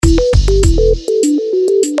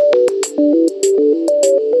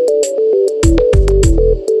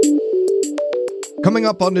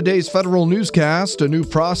up on today's Federal Newscast, a new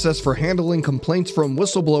process for handling complaints from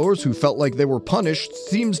whistleblowers who felt like they were punished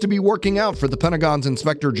seems to be working out for the Pentagon's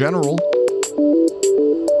Inspector General.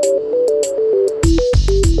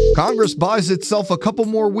 Congress buys itself a couple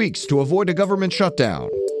more weeks to avoid a government shutdown.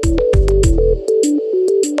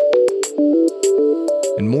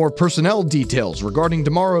 And more personnel details regarding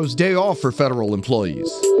tomorrow's day off for federal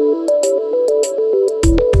employees.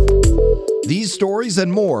 These stories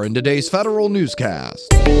and more in today's Federal Newscast.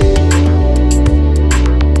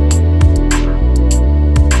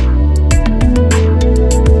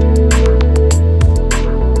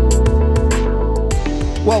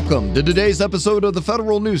 Welcome to today's episode of the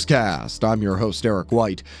Federal Newscast. I'm your host, Eric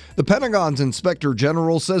White. The Pentagon's Inspector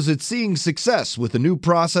General says it's seeing success with a new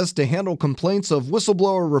process to handle complaints of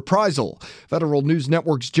whistleblower reprisal. Federal News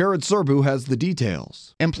Network's Jared Serbu has the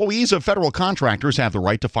details. Employees of federal contractors have the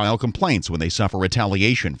right to file complaints when they suffer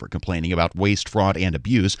retaliation for complaining about waste, fraud, and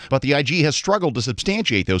abuse, but the IG has struggled to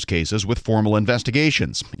substantiate those cases with formal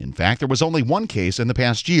investigations. In fact, there was only one case in the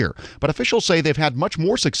past year, but officials say they've had much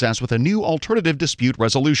more success with a new alternative dispute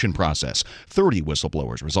resolution process. 30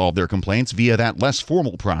 whistleblowers resolved their complaints via that less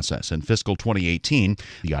formal process in fiscal 2018.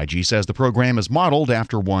 The IG says the program is modeled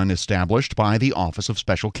after one established by the Office of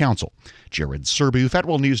Special Counsel. Jared Serbu,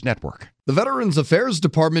 Federal News Network. The Veterans Affairs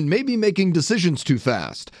Department may be making decisions too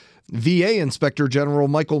fast. VA Inspector General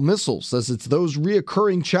Michael Missel says it's those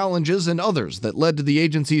reoccurring challenges and others that led to the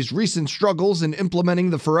agency's recent struggles in implementing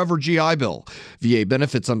the Forever GI Bill. VA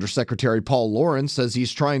Benefits Undersecretary Paul Lawrence says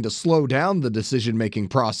he's trying to slow down the decision-making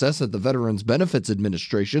process at the Veterans Benefits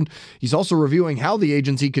Administration. He's also reviewing how the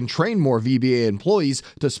agency can train more VBA employees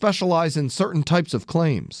to specialize in certain types of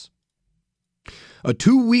claims. A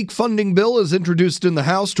 2-week funding bill is introduced in the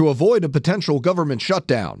House to avoid a potential government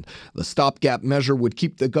shutdown. The stopgap measure would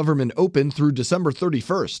keep the government open through December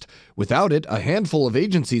 31st. Without it, a handful of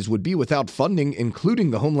agencies would be without funding,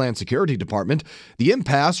 including the Homeland Security Department. The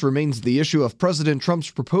impasse remains the issue of President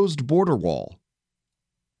Trump's proposed border wall.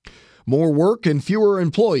 More work and fewer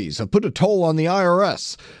employees have put a toll on the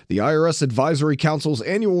IRS. The IRS Advisory Council's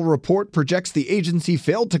annual report projects the agency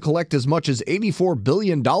failed to collect as much as $84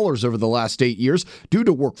 billion over the last 8 years due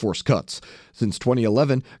to workforce cuts. Since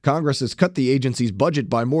 2011, Congress has cut the agency's budget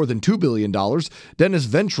by more than $2 billion. Dennis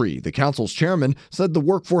Ventry, the council's chairman, said the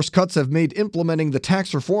workforce cuts have made implementing the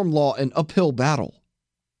tax reform law an uphill battle.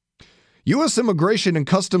 U.S. Immigration and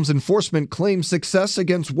Customs Enforcement claims success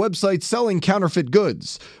against websites selling counterfeit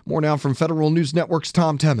goods. More now from Federal News Network's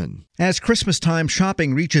Tom Temin. As Christmas-time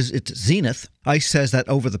shopping reaches its zenith, ICE says that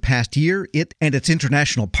over the past year, it and its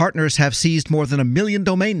international partners have seized more than 1 million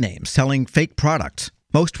domain names selling fake products.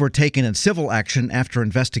 Most were taken in civil action after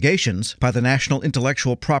investigations by the National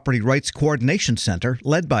Intellectual Property Rights Coordination Center,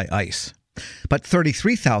 led by ICE. But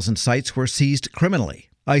 33,000 sites were seized criminally.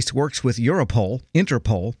 ICE works with Europol,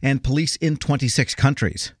 Interpol, and police in 26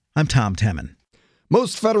 countries. I'm Tom Temin.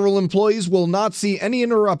 Most federal employees will not see any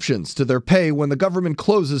interruptions to their pay when the government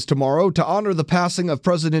closes tomorrow to honor the passing of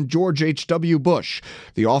President George H.W. Bush.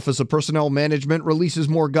 The Office of Personnel Management releases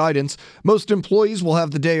more guidance. Most employees will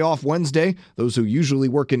have the day off Wednesday. Those who usually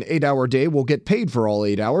work an 8-hour day will get paid for all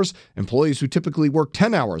 8 hours. Employees who typically work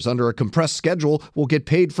 10 hours under a compressed schedule will get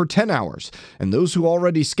paid for 10 hours. And those who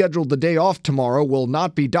already scheduled the day off tomorrow will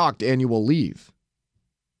not be docked annual leave.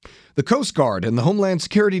 The Coast Guard and the Homeland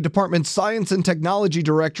Security Department's Science and Technology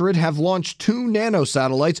Directorate have launched 2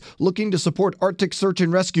 nanosatellites looking to support Arctic search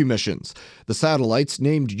and rescue missions. The satellites,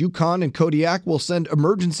 named Yukon and Kodiak, will send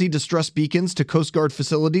emergency distress beacons to Coast Guard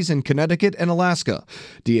facilities in Connecticut and Alaska.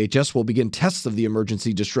 DHS will begin tests of the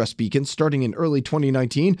emergency distress beacons starting in early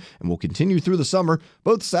 2019 and will continue through the summer.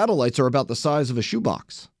 Both satellites are about the size of a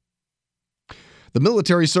shoebox. The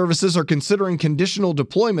military services are considering conditional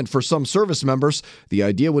deployment for some service members. The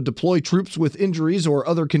idea would deploy troops with injuries or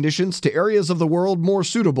other conditions to areas of the world more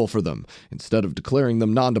suitable for them, instead of declaring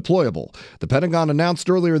them non-deployable. The Pentagon announced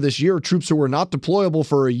earlier this year troops who are not deployable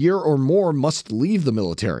for a year or more must leave the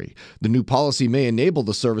military. The new policy may enable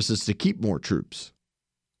the services to keep more troops.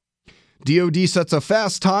 DoD sets a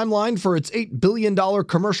fast timeline for its $8 billion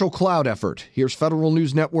commercial cloud effort. Here's Federal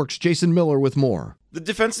News Network's Jason Miller with more. The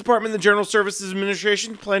Defense Department and the General Services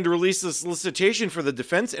Administration plan to release the solicitation for the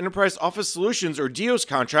Defense Enterprise Office Solutions, or DEOS,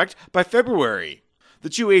 contract by February. The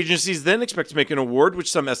two agencies then expect to make an award, which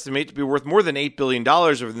some estimate to be worth more than $8 billion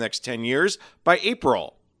over the next 10 years, by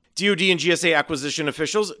April. DoD and GSA acquisition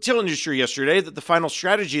officials tell industry yesterday that the final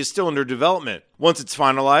strategy is still under development. Once it's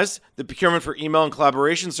finalized, the procurement for email and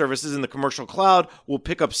collaboration services in the commercial cloud will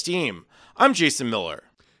pick up steam. I'm Jason Miller.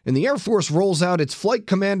 And the Air Force rolls out its Flight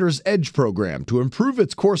Commander's Edge program to improve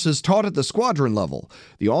its courses taught at the squadron level.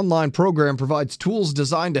 The online program provides tools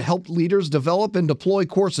designed to help leaders develop and deploy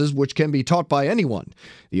courses which can be taught by anyone.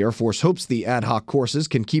 The Air Force hopes the ad hoc courses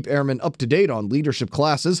can keep airmen up to date on leadership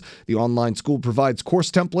classes. The online school provides course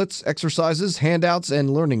templates, exercises, handouts, and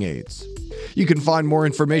learning aids. You can find more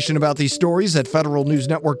information about these stories at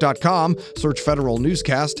federalnewsnetwork.com. Search Federal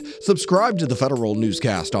Newscast. Subscribe to the Federal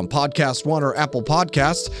Newscast on Podcast One or Apple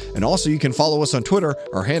Podcasts. And also you can follow us on Twitter.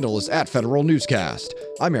 Our handle is @Federal Newscast.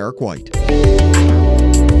 I'm Eric White.